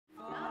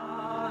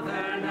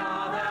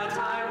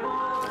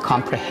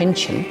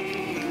comprehension,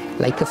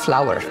 like a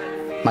flower,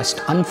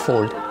 must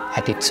unfold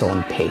at its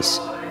own pace.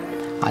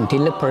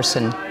 Until a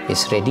person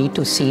is ready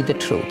to see the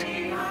truth,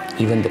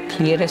 even the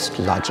clearest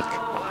logic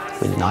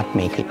will not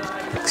make it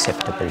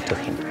acceptable to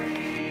him.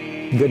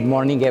 Good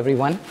morning,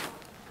 everyone.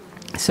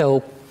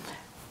 So,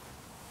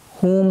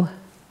 whom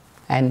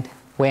and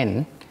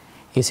when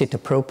is it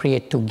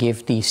appropriate to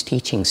give these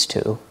teachings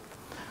to?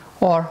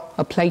 Or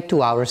applied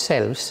to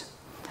ourselves,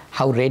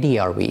 how ready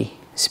are we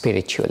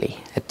spiritually?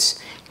 It's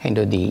kind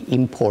of the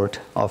import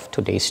of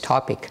today's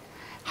topic.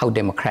 How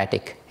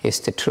democratic is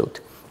the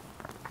truth?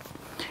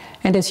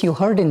 And as you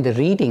heard in the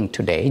reading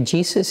today,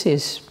 Jesus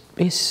is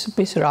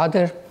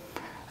rather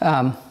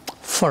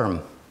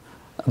firm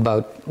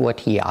about what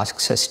he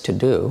asks us to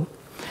do.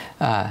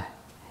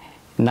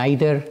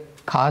 Neither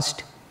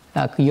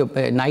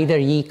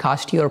ye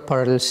cast your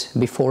pearls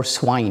before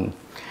swine,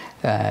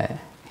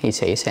 he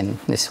says. And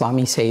the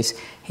Swami says,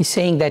 he's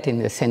saying that in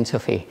the sense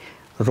of a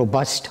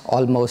robust,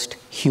 almost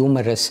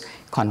humorous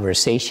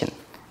conversation.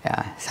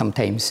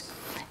 Sometimes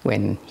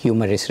when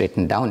humor is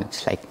written down,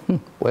 it's like,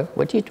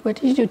 what did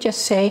you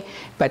just say?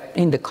 But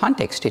in the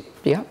context,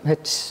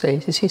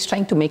 he's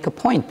trying to make a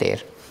point there.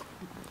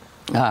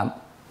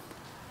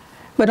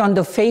 But on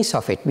the face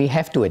of it, we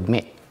have to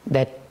admit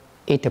that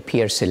it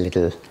appears a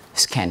little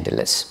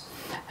scandalous.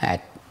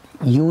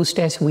 Used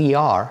as we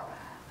are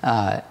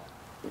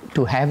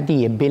to have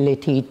the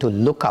ability to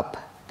look up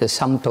the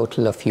sum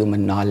total of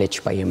human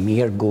knowledge by a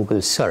mere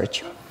Google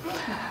search,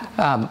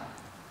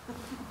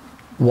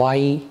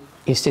 why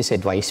is this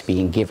advice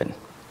being given?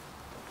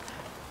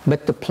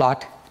 But the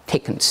plot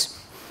thickens.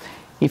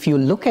 If you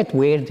look at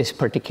where this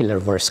particular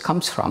verse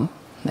comes from,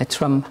 it's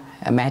from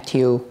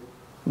Matthew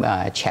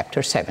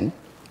chapter 7.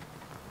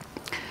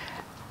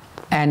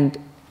 And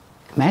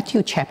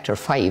Matthew chapter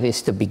 5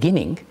 is the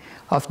beginning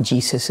of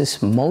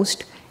Jesus'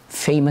 most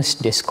famous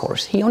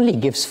discourse. He only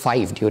gives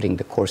 5 during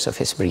the course of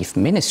his brief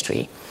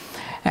ministry.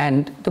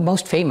 And the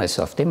most famous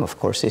of them, of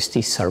course, is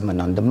the Sermon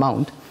on the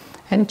Mount.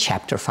 And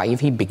chapter 5,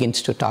 he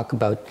begins to talk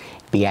about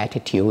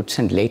Beatitudes,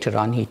 and later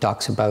on he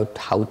talks about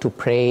how to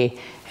pray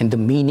and the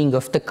meaning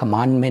of the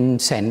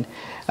commandments and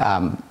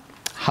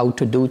how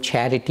to do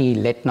charity.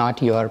 Let not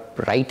your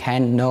right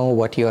hand know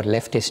what your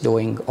left is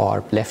doing,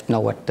 or left know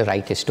what the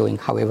right is doing,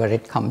 however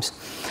it comes.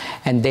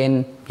 And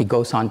then he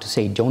goes on to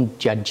say, don't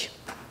judge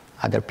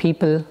other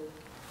people.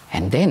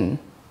 And then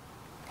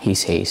he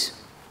says,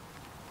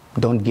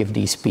 don't give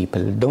these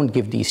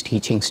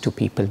teachings to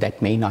people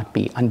that may not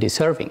be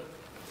undeserving.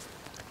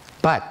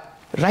 But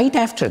right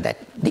after that,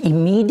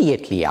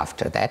 immediately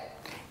after that,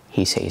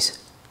 he says,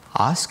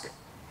 ask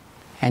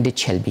and it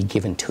shall be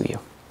given to you.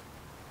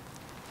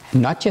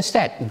 Not just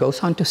that, he goes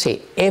on to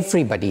say,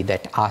 everybody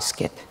that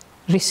asketh,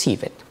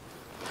 receive it.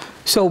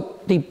 So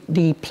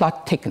the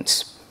plot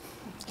thickens.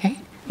 Okay?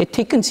 It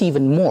thickens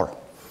even more.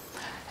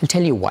 I'll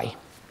tell you why.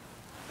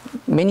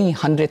 Many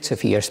hundreds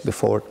of years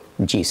before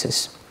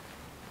Jesus,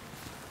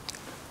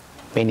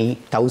 many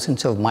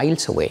thousands of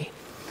miles away,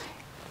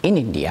 in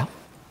India,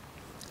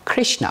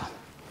 Krishna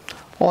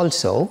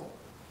also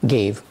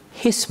gave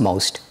his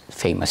most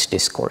famous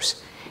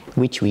discourse,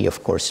 which we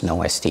of course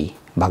know as the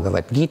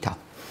Bhagavad Gita.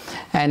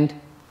 And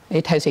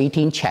it has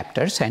 18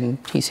 chapters, and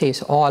he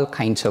says all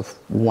kinds of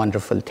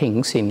wonderful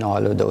things in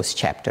all of those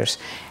chapters.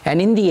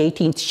 And in the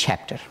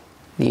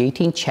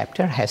 18th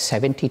chapter has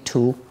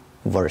 72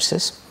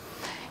 verses.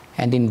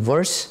 And in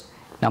verse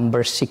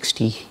number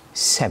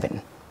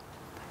 67,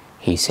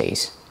 he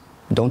says,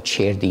 don't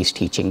share these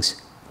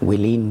teachings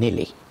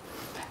willy-nilly.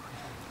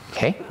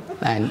 Okay?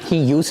 And he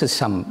uses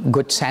some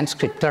good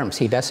Sanskrit terms.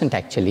 He doesn't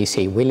actually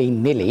say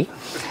willy-nilly,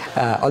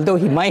 although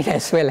he might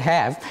as well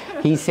have.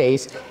 He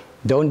says,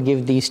 don't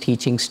give these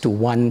teachings to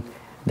one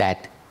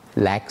that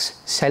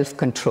lacks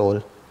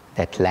self-control,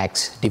 that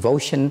lacks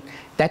devotion,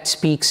 that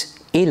speaks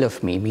ill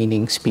of me,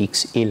 meaning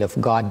speaks ill of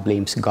God,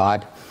 blames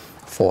God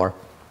for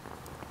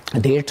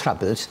their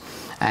troubles,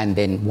 and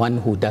then one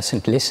who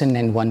doesn't listen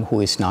and one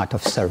who is not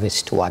of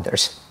service to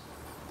others.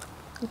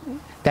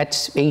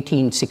 That's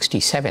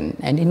 1867.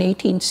 And in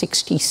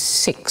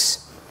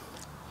 1866,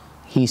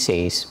 he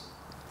says,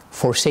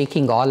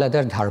 forsaking all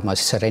other dharmas,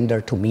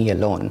 surrender to me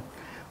alone.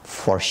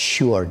 For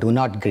sure, do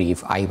not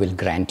grieve, I will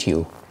grant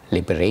you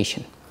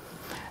liberation.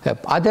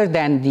 Other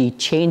than the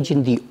change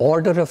in the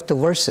order of the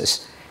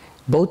verses,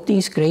 both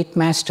these great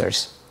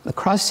masters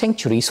across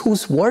centuries,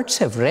 whose words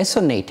have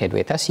resonated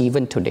with us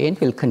even today and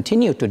will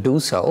continue to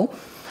do so,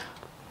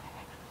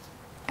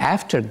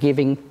 after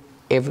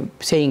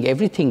saying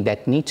everything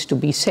that needs to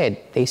be said,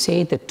 they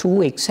say the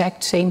two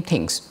exact same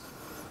things.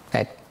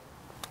 That,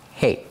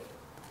 hey,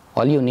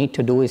 all you need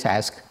to do is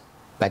ask,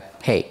 but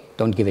hey,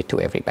 don't give it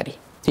to everybody.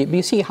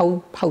 You see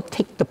how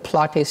thick the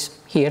plot is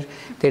here?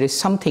 There is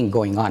something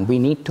going on. We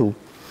need to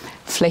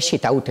flesh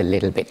it out a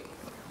little bit.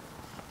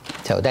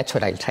 So that's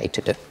what I'll try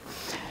to do.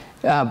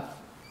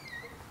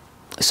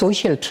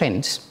 Social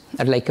trends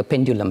are like a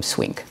pendulum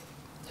swing.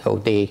 So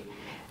they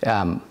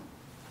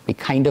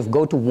kind of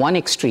go to one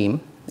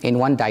extreme in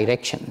one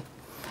direction,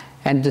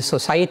 and the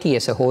society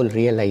as a whole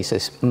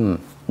realizes,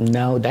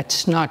 no,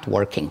 that's not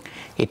working.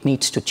 It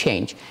needs to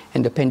change.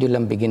 And the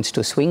pendulum begins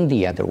to swing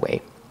the other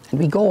way. And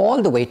we go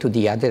all the way to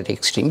the other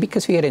extreme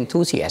because we are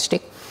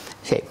enthusiastic.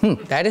 Say,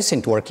 that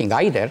isn't working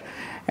either.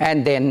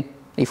 And then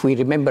if we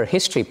remember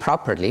history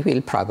properly,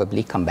 we'll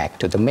probably come back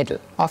to the middle.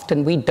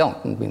 Often we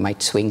don't, and we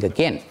might swing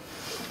again.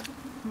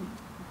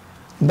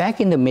 Back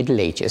in the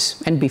Middle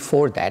Ages, and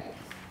before that,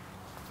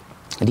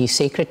 these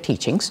sacred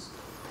teachings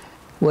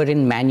were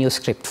in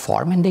manuscript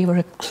form, and they were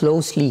a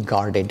closely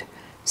guarded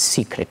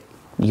secret.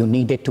 You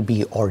needed to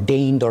be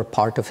ordained or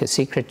part of a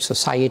secret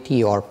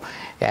society, or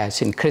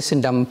as in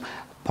Christendom,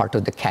 part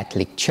of the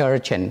Catholic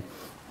Church, and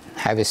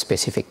have a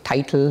specific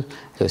title.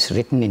 It was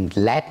written in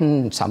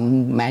Latin,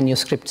 some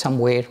manuscript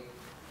somewhere.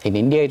 In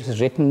India, it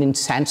was written in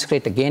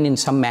Sanskrit, again in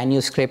some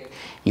manuscript.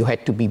 You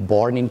had to be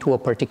born into a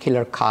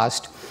particular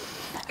caste.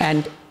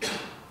 And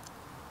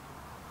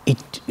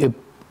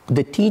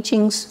the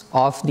teachings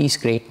of these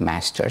great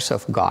masters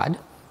of God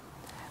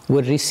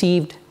were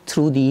received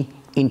through the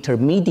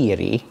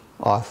intermediary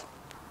of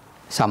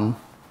some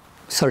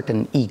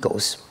certain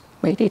egos.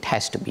 It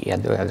has to be,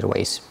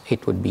 otherwise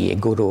it would be a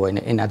guru and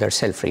another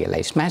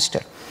self-realized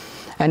master.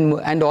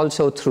 And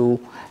also through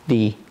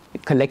the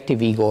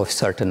collective ego of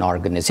certain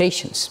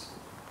organizations.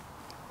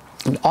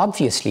 And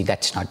obviously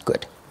that's not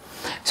good.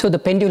 So the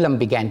pendulum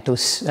began to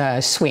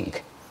swing.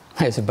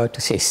 I was about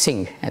to say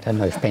sing. I don't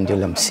know if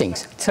pendulum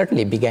sings. It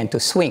certainly began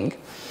to swing.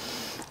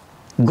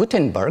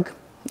 Gutenberg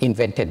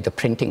invented the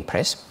printing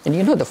press. And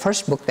you know the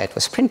first book that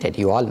was printed,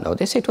 you all know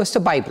this, it was the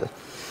Bible.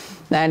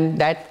 And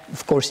that,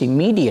 of course,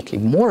 immediately,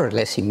 more or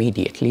less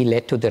immediately,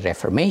 led to the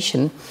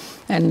Reformation.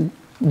 And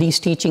these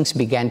teachings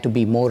began to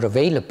be more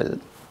available.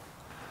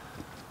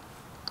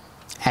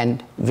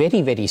 And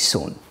very, very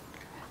soon,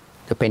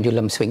 the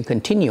pendulum swing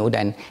continued,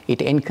 and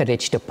it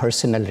encouraged a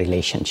personal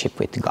relationship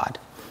with God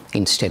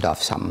instead of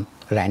some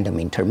random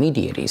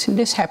intermediaries. And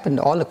this happened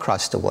all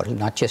across the world,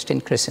 not just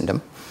in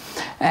Christendom.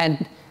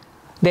 And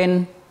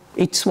then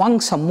it swung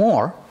some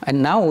more,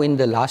 and now in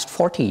the last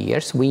 40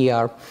 years, we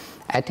are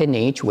at an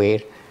age where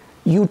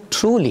you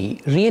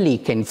truly, really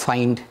can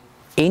find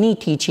any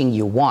teaching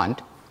you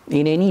want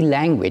in any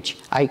language.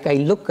 I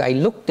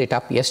looked it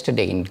up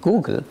yesterday in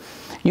Google.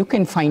 You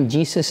can find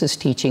Jesus'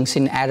 teachings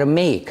in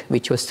Aramaic,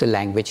 which was the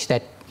language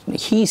that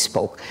he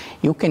spoke.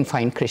 You can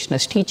find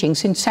Krishna's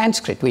teachings in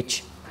Sanskrit,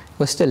 which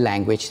was the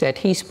language that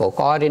he spoke,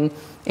 or in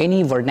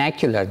any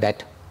vernacular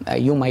that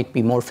you might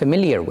be more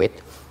familiar with.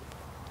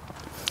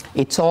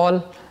 It's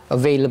all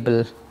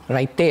available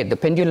right there. The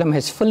pendulum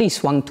has fully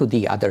swung to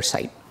the other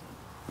side.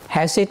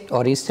 Has it,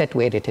 or is that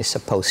where it is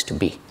supposed to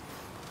be?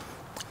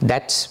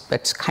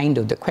 That's kind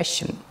of the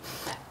question.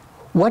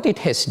 What it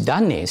has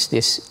done is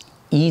this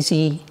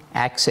easy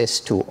access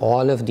to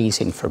all of these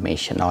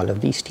information, all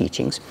of these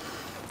teachings,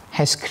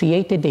 has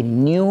created a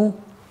new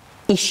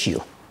issue.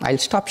 I'll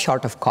stop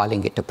short of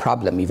calling it a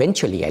problem.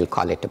 Eventually, I'll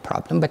call it a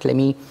problem, but let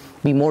me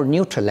be more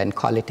neutral and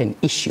call it an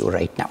issue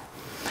right now.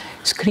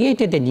 It's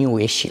created a new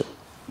issue.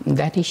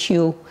 That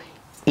issue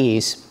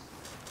is,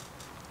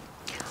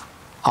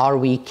 are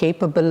we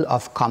capable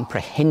of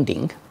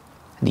comprehending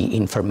the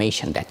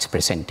information that's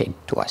presented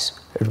to us?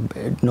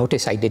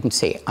 Notice I didn't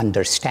say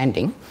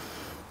understanding,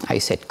 I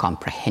said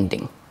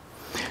comprehending.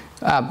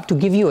 To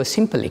give you a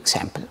simple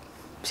example,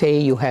 say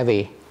you have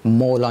a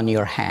mole on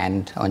your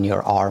hand, on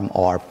your arm,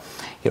 or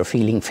you're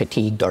feeling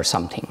fatigued or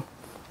something,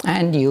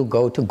 and you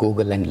go to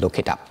Google and look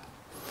it up.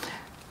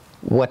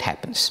 What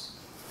happens?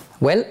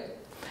 Well,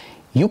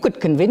 you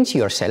could convince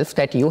yourself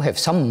that you have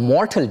some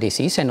mortal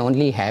disease and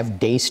only have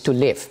days to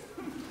live.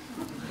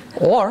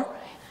 Or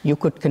you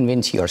could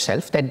convince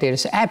yourself that there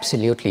is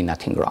absolutely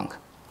nothing wrong.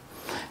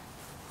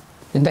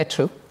 Isn't that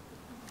true?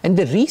 And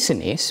the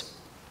reason is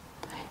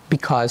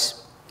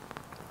because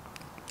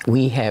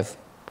we have,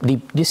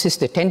 this is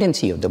the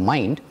tendency of the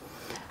mind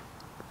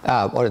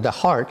or the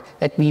heart,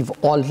 that we've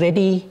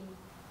already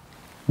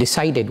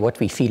decided what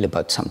we feel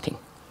about something.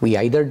 We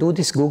either do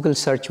this Google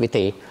search with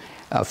a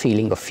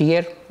feeling of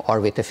fear or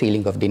with a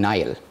feeling of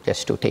denial,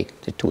 just to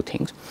take the two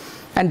things.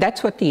 And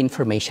that's what the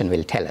information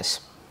will tell us.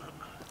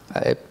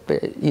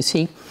 You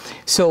see?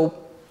 So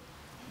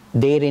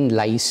therein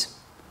lies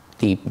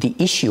the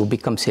issue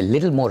becomes a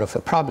little more of a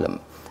problem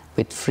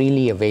with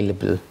freely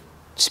available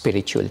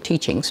spiritual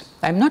teachings.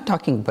 I'm not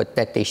talking about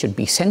that they should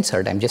be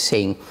censored. I'm just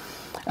saying,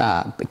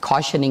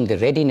 cautioning the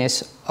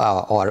readiness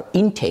or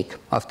intake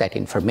of that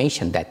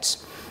information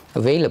that's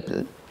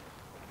available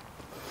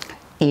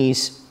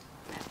is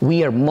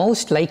we are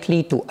most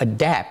likely to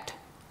adapt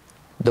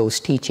those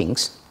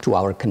teachings to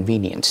our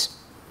convenience.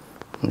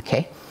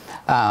 Okay?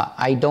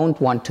 I don't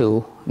want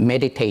to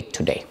meditate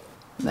today,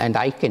 and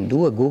I can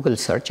do a Google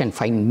search and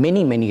find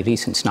many, many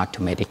reasons not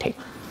to meditate,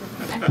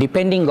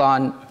 depending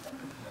on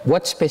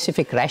what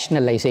specific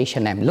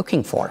rationalization I'm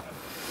looking for.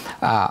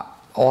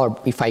 Or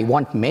if I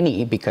want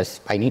many because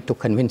I need to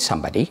convince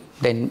somebody,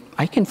 then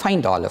I can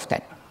find all of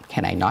that,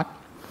 can I not?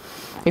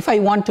 If I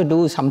want to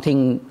do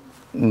something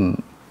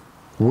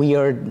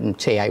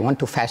weird, say I want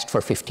to fast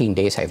for 15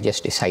 days, I've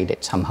just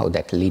decided somehow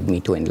that will lead me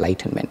to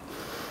enlightenment,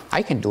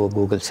 I can do a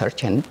Google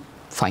search and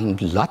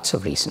find lots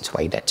of reasons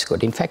why that's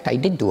good. In fact, I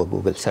did do a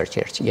Google search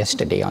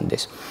yesterday on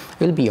this.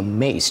 You'll be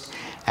amazed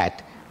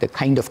at the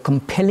kind of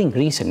compelling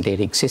reason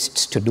there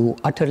exists to do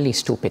utterly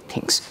stupid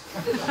things.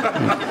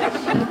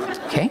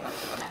 Okay?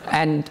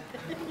 And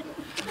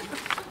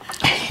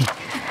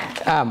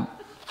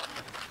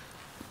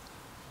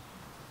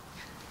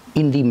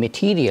in the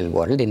material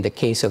world, in the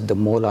case of the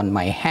mole on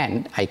my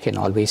hand, I can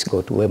always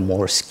go to a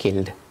more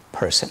skilled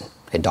person,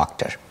 a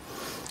doctor,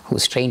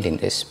 who's trained in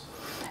this.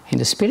 In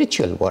the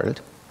spiritual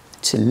world,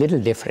 it's a little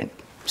different.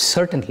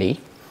 Certainly,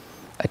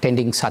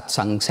 attending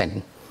satsangs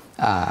and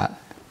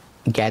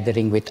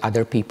gathering with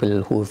other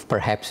people who've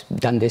perhaps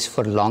done this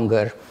for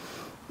longer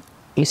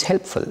is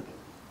helpful.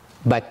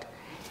 But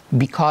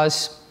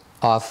because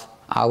of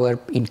our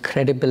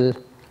incredible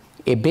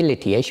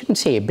ability, I shouldn't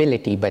say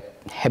ability,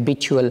 but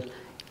habitual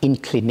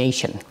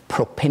inclination,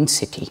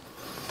 propensity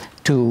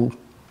to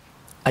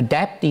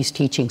adapt these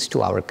teachings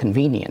to our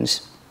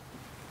convenience,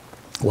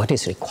 what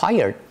is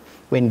required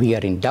when we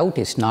are in doubt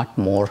is not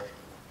more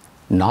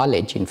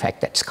knowledge, in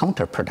fact that's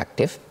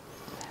counterproductive,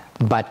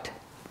 but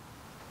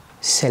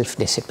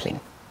self-discipline,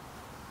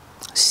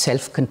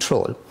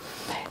 self-control,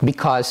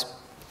 because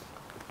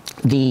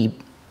the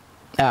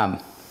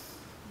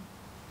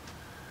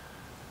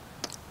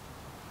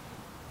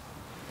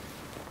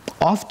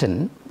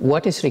often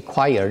what is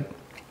required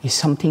is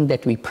something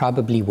that we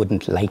probably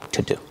wouldn't like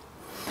to do.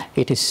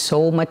 It is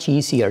so much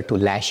easier to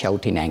lash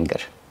out in anger,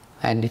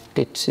 and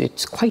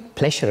it's quite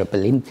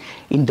pleasurable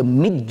in the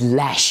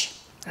mid-lash,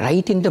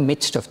 right in the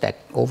midst of that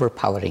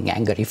overpowering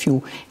anger. If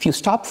you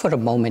stop for a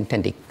moment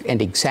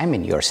and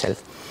examine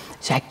yourself,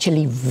 it's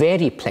actually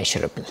very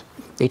pleasurable.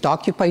 It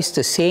occupies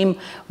the same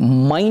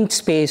mind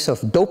space of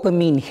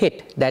dopamine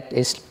hit that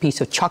a piece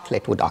of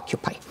chocolate would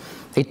occupy.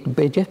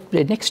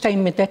 The next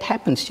time that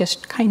happens,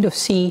 just kind of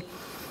see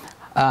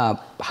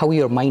how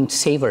your mind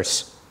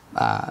savors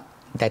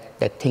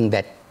that thing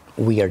that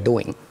we are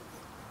doing.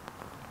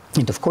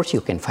 And of course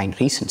you can find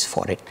reasons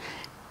for it,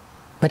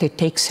 but it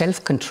takes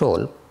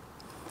self-control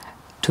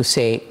to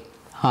say,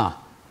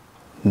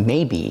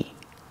 maybe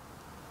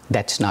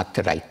that's not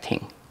the right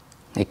thing.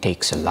 It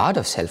takes a lot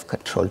of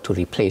self-control to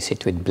replace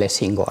it with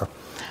blessing or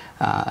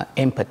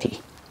empathy,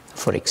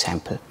 for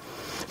example.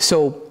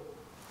 So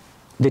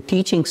the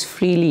teachings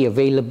freely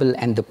available,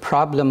 and the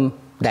problem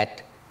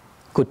that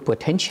could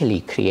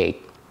potentially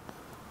create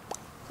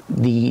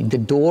the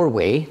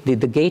doorway, the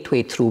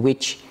gateway through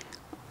which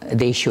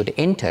they should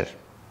enter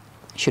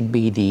should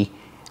be the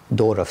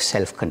door of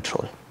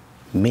self-control,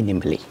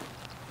 minimally.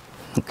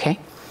 Okay?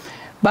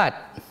 But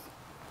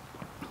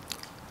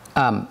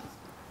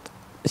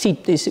see,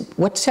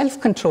 what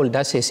self-control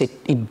does is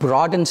it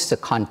broadens the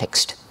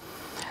context.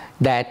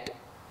 That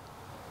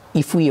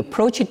if we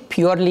approach it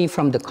purely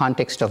from the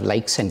context of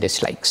likes and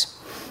dislikes,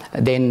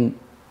 then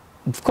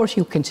of course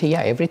you can say,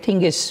 yeah,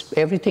 everything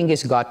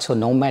is God, so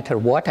no matter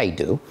what I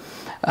do,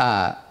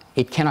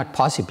 it cannot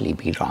possibly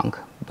be wrong.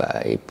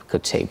 I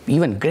could say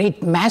even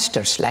great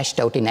masters lashed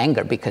out in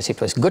anger because it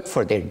was good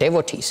for their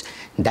devotees.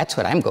 And that's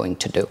what I'm going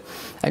to do.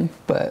 And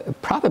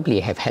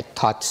probably have had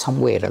thought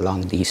somewhere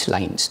along these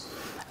lines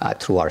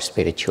through our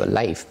spiritual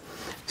life.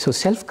 So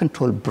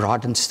self-control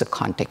broadens the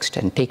context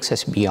and takes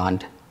us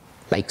beyond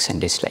likes and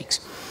dislikes.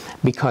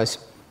 Because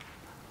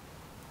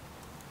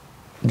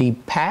the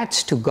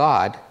paths to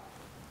God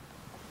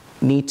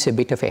needs a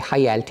bit of a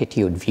high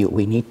altitude view.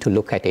 We need to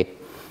look at it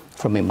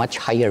from a much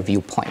higher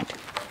viewpoint.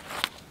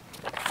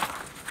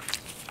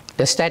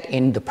 Does that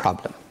end the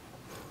problem?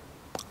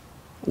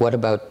 What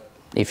about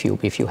if you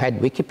had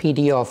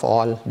Wikipedia of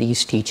all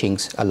these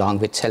teachings along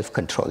with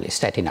self-control? Is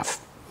that enough?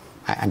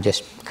 I'm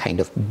just kind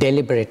of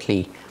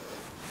deliberately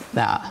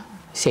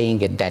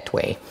saying it that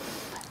way.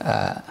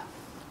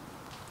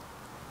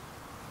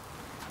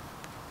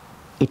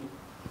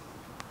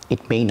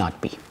 It may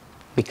not be,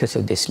 because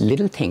of this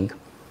little thing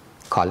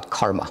called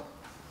karma.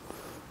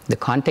 The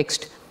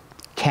context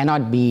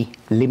cannot be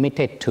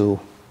limited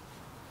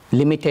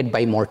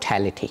by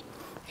mortality.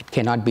 It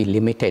cannot be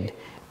limited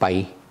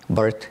by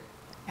birth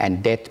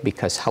and death,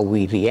 because how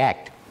we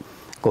react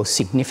goes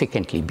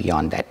significantly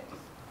beyond that.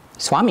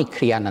 Swami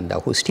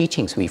Kriyananda, whose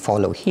teachings we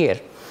follow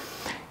here,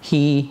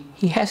 he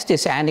has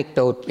this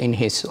anecdote in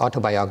his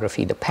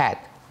autobiography, The Path.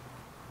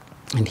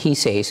 And he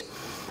says,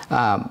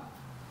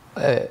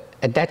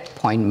 at that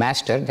point,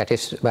 Master, that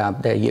is the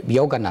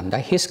Yogananda,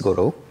 his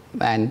guru,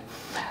 and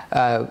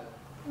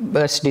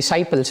his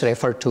disciples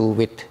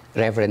with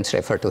reverence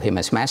refer to him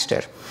as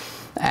Master.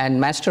 And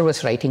Master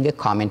was writing a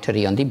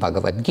commentary on the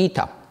Bhagavad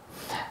Gita.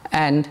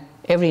 And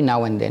every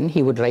now and then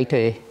he would write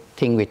a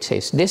thing which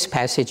says, this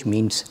passage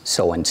means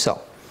so and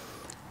so.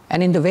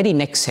 And in the very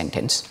next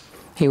sentence,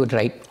 he would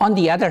write, on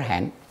the other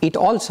hand, it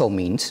also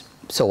means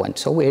so and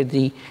so, where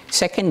the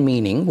second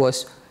meaning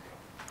was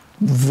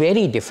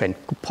very different,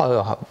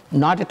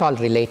 not at all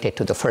related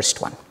to the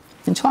first one.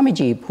 And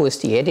Swamiji, who was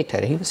the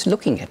editor, he was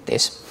looking at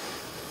this,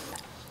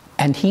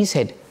 and he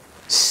said,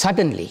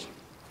 suddenly,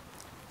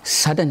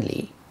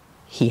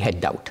 he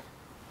had doubt.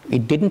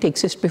 It didn't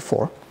exist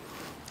before,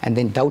 and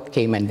then doubt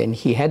came, and then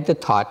he had the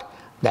thought,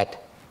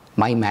 that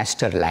my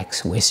master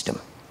lacks wisdom.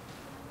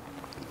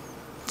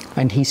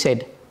 And he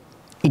said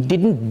it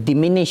didn't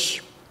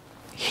diminish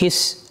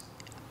his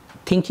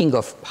thinking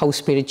of how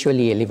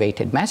spiritually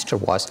elevated master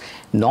was,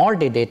 nor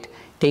did it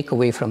take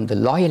away from the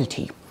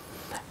loyalty.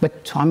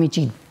 But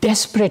Swamiji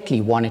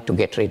desperately wanted to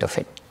get rid of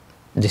it,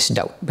 this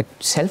doubt. But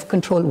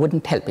self-control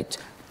wouldn't help it.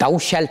 Thou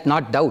shalt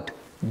not doubt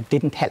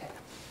didn't help.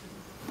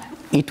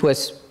 It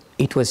was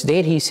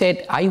there. He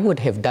said, I would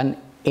have done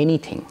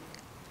anything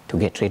to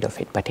get rid of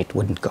it, but it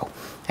wouldn't go.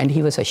 And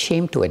he was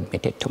ashamed to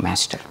admit it to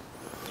master.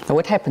 Now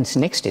what happens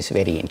next is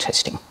very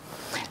interesting.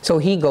 So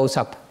he goes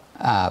up,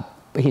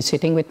 he's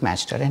sitting with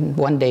master, and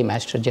one day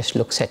master just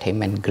looks at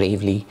him and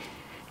gravely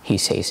he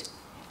says,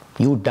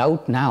 you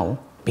doubt now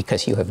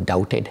because you have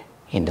doubted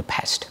in the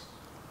past.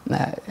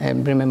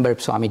 And remember,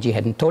 Swamiji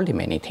hadn't told him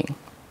anything.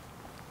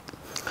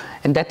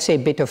 And that's a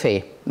bit of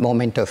a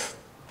moment of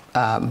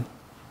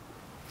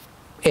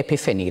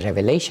epiphany,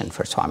 revelation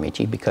for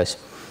Swamiji, because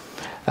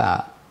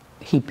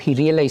he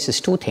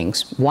realizes two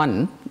things.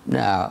 One,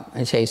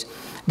 he says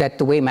that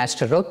the way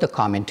master wrote the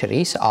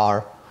commentaries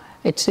are,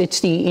 it's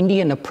the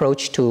Indian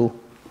approach to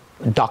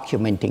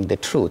documenting the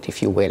truth,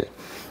 if you will,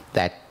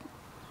 that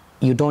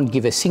you don't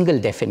give a single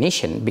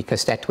definition,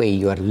 because that way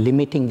you are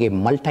limiting a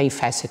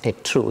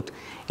multifaceted truth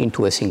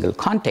into a single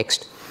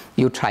context.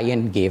 You try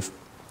and give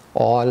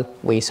all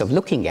ways of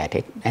looking at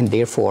it, and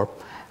therefore,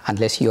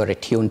 unless you are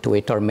attuned to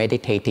it or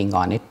meditating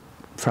on it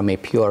from a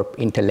pure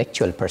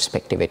intellectual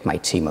perspective, it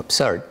might seem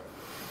absurd.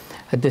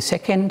 The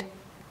second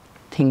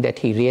thing that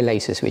he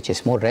realizes, which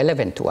is more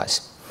relevant to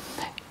us,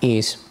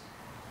 is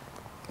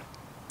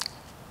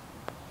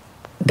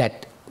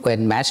that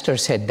when master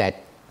said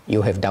that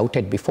you have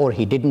doubted before,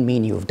 he didn't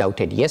mean you've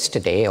doubted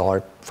yesterday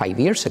or 5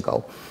 years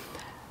ago,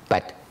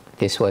 but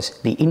this was,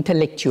 the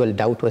intellectual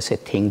doubt was a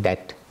thing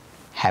that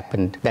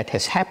happened, that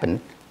has happened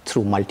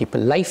through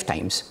multiple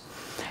lifetimes.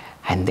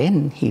 And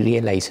then he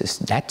realizes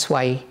that's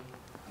why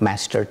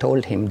master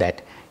told him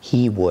that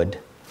he would,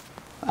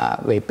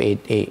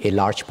 a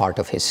large part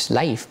of his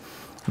life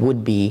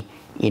would be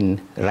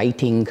in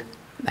writing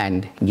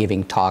and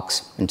giving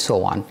talks and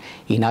so on.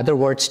 In other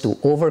words, to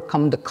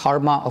overcome the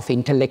karma of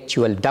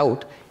intellectual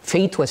doubt,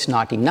 faith was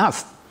not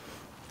enough.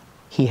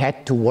 He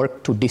had to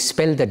work to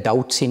dispel the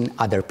doubts in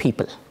other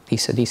people.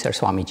 These are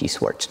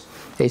Swamiji's words.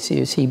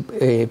 You see,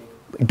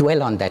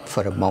 dwell on that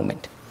for a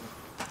moment.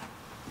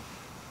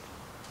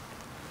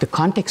 The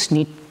context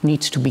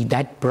needs to be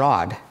that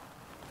broad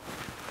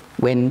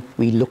when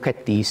we look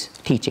at these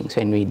teachings.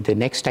 When the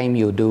next time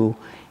you do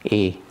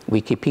a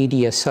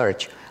Wikipedia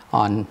search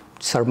on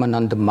Sermon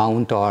on the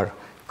Mount or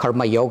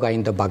Karma Yoga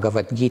in the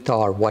Bhagavad Gita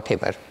or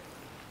whatever,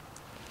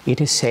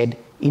 it is said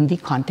in the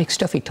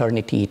context of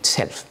eternity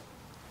itself.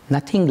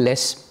 Nothing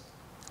less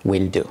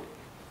will do.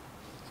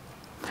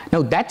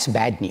 Now that's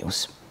bad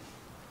news,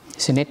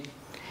 isn't it?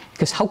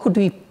 Because how could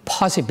we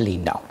possibly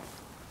know?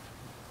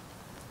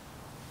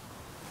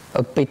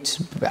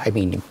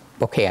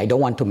 Okay, I don't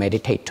want to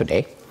meditate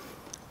today.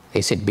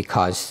 Is it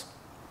because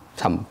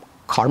some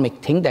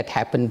karmic thing that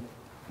happened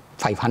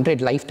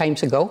 500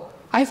 lifetimes ago?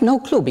 I have no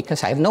clue,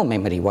 because I have no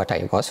memory what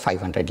I was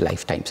 500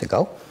 lifetimes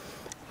ago.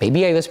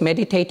 Maybe I was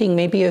meditating,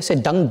 maybe I was a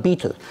dung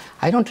beetle.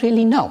 I don't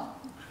really know.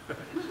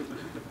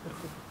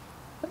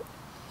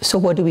 So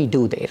what do we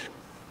do there?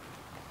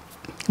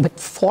 But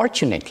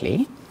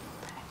fortunately,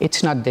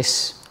 it's not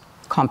this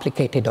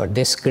complicated or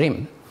this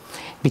grim,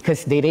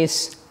 because there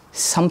is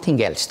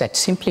something else that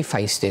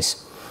simplifies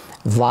this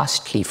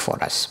vastly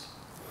for us.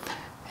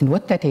 And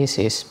what that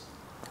is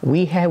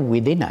we have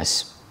within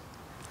us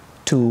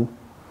to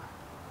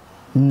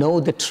know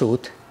the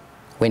truth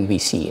when we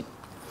see it.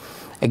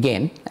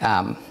 Again,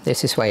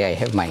 this is why I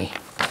have my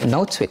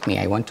notes with me.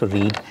 I want to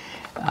read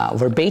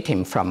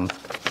verbatim from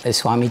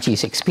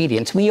Swamiji's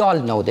experience. We all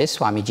know this.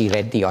 Swamiji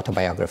read the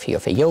autobiography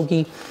of a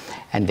yogi,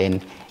 and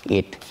then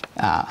it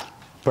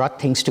brought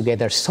things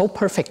together so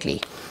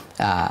perfectly,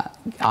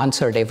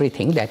 answered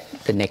everything, that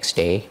the next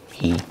day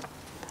he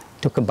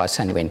took a bus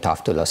and went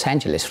off to Los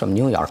Angeles from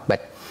New York.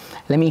 But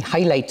let me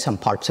highlight some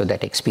parts of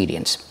that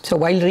experience. So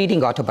while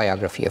reading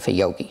Autobiography of a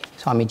Yogi,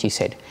 Swamiji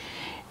said,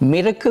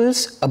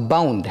 miracles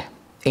abound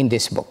in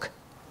this book.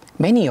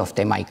 Many of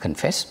them, I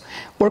confess,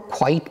 were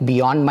quite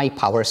beyond my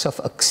powers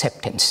of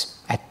acceptance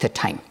at the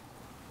time.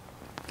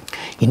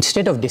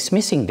 Instead of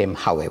dismissing them,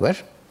 however,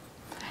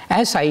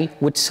 as I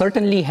would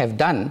certainly have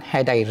done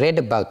had I read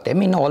about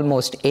them in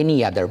almost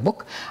any other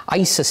book,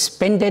 I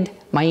suspended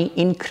my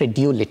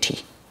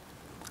incredulity.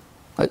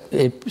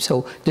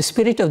 So the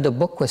spirit of the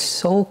book was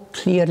so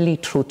clearly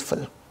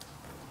truthful,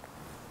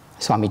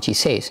 Swamiji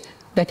says,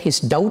 that his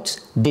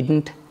doubts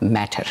didn't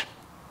matter.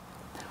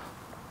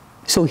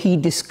 So he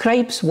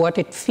describes what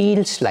it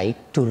feels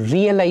like to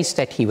realize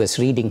that he was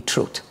reading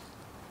truth.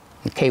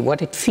 Okay,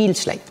 what it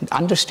feels like.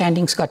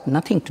 Understanding's got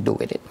nothing to do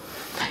with it.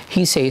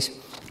 He says,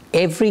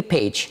 every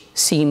page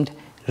seemed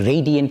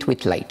radiant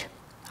with light.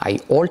 I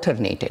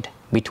alternated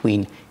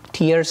between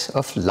tears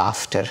of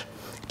laughter,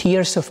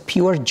 tears of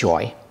pure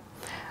joy,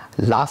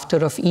 laughter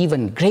of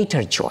even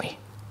greater joy,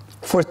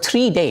 For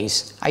 3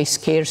 days, I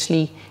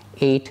scarcely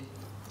ate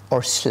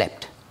or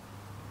slept,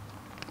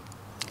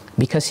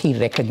 because he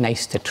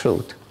recognized the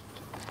truth,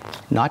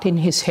 not in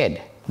his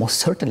head, most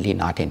certainly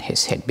not in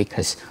his head,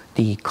 because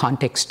the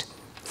context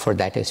for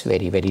that is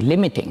very, very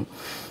limiting,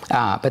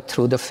 but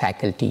through the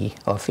faculty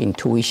of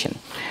intuition.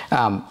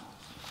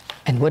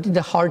 And what did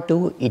the heart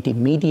do? It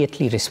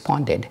immediately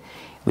responded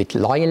with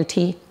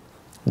loyalty,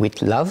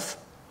 with love,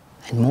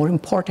 and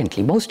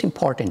most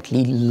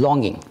importantly,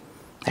 longing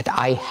that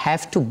I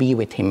have to be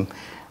with him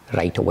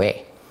right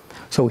away.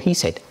 So he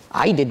said,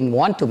 I didn't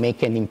want to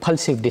make an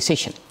impulsive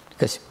decision,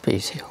 because he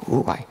said,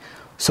 oh, why?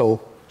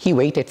 So he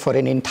waited for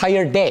an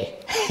entire day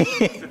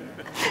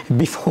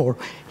before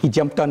he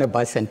jumped on a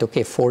bus and took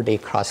a 4-day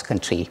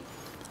cross-country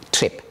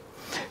trip.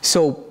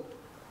 So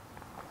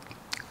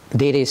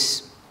there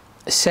is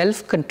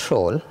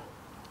self-control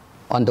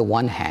on the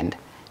one hand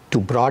to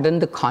broaden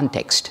the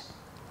context,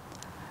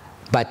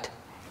 but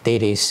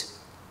there is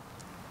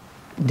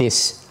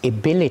this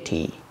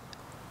ability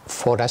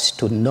for us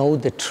to know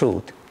the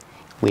truth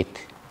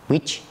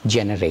which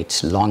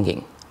generates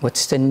longing.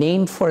 What's the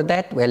name for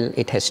that? Well,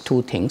 it has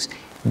 2 things,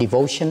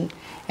 devotion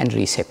and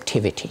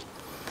receptivity.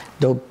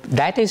 Though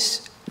that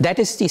is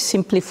the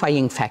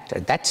simplifying factor.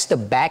 That's the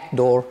back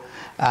door,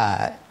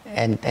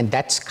 and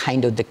that's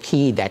kind of the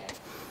key that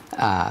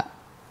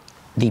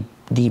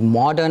the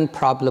modern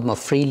problem of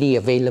freely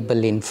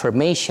available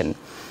information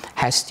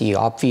has the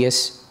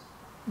obvious,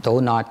 though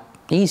not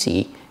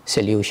easy,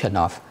 solution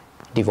of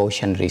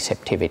devotion,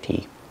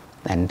 receptivity,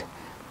 and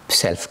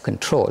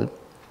self-control.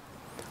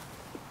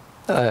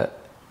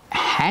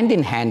 Hand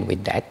in hand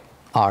with that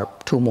are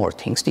 2 more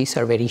things. These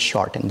are very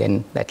short, and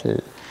then that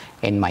will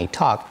end my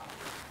talk.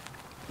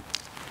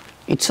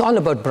 It's all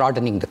about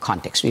broadening the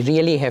context. We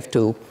really have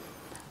to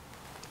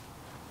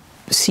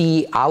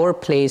see our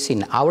place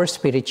in our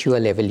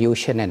spiritual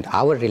evolution and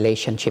our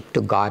relationship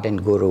to God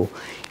and Guru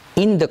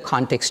in the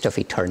context of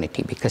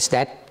eternity, because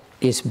that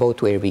is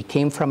both where we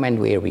came from and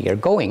where we are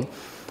going.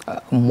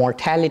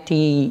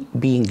 Mortality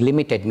being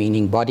limited,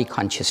 meaning body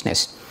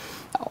consciousness,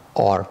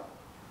 or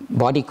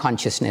body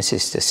consciousness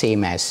is the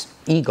same as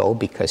ego,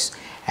 because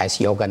as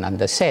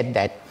Yogananda said,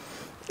 that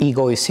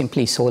ego is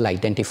simply soul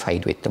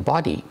identified with the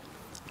body.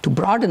 To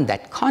broaden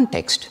that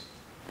context,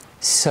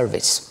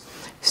 service.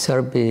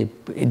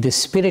 The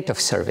spirit of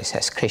service,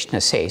 as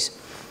Krishna says,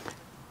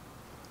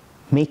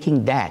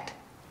 making that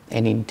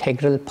an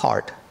integral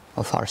part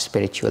of our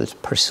spiritual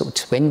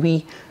pursuits. When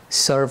we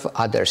serve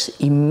others,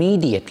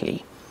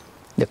 immediately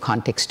the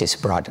context is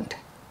broadened.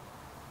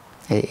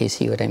 You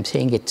see what I'm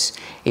saying?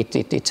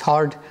 It's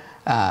hard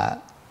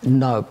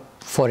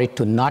for it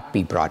to not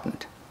be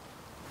broadened.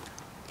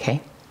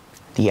 Okay?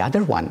 The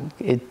other one,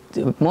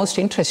 most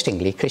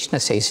interestingly, Krishna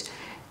says,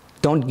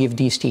 don't give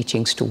these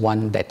teachings to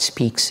one that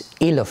speaks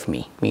ill of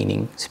me,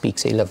 meaning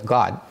speaks ill of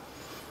God.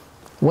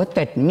 What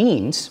that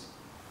means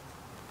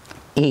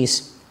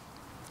is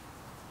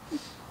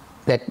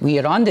that we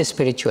are on this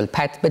spiritual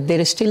path, but there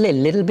is still a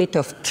little bit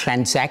of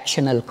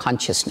transactional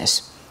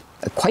consciousness,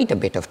 quite a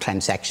bit of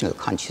transactional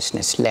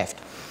consciousness left,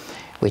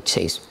 which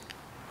says,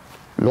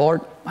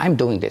 Lord, I'm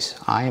doing this,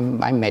 I'm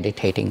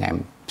meditating,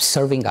 I'm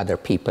serving other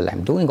people,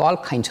 I'm doing all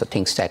kinds of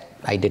things that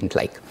I didn't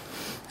like.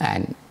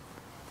 And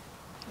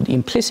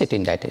implicit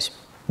in that is,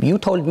 you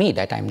told me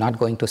that I'm not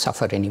going to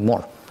suffer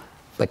anymore,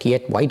 but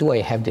yet why do I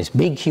have this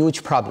big,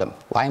 huge problem?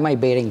 Why am I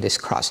bearing this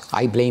cross?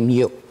 I blame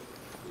you.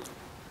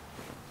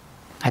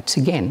 That's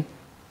again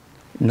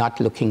not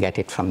looking at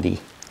it from the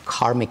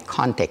karmic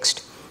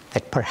context,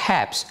 that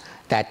perhaps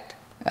that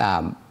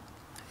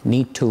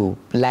need to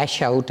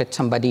lash out at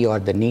somebody or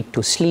the need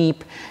to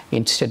sleep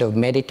instead of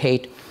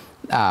meditate,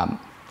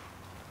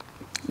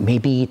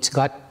 maybe it's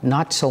got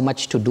not so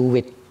much to do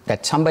with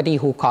that somebody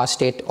who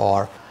caused it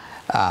or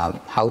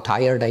how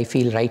tired I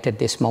feel right at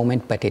this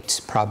moment, but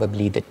it's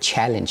probably the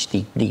challenge,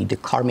 the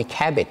karmic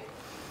habit.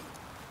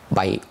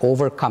 By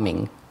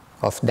overcoming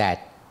of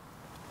that,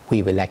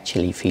 we will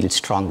actually feel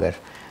stronger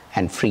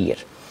and freer.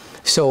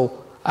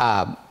 So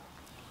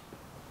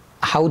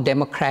how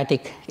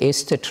democratic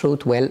is the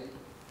truth? Well,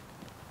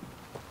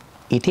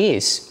 it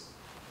is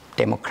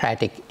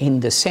democratic in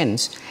the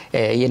sense,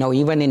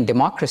 even in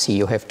democracy,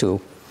 you have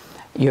to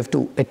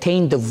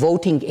attain the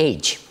voting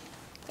age.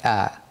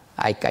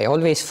 I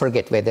always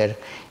forget whether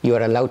you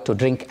are allowed to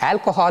drink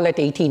alcohol at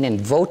 18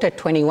 and vote at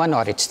 21,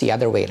 or it's the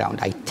other way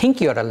around. I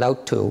think you're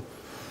allowed to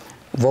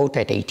vote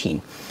at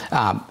 18.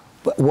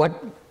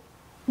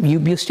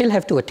 You still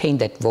have to attain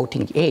that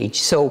voting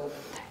age. So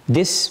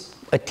this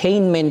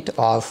attainment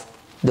of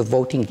the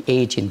voting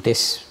age in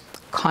this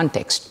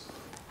context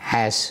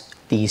has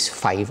these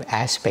 5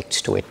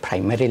 aspects to it,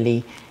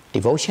 primarily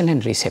devotion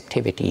and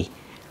receptivity,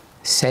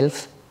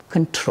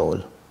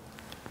 self-control,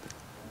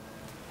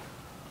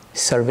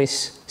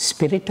 service,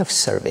 spirit of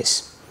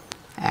service,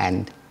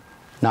 and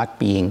not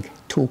being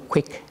too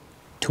quick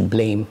to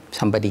blame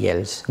somebody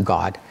else,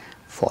 God,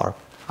 for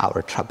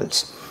our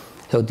troubles.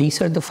 So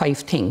these are the 5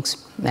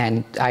 things,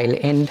 and I'll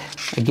end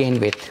again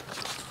with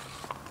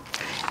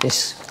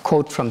this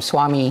quote from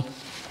Swami.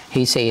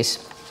 He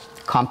says,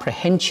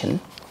 comprehension,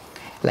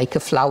 like a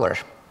flower,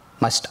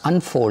 must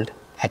unfold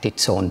at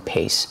its own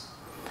pace.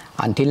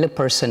 Until a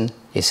person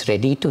is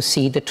ready to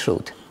see the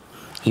truth,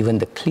 even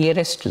the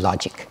clearest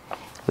logic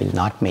will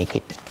not make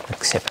it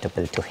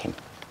acceptable to him.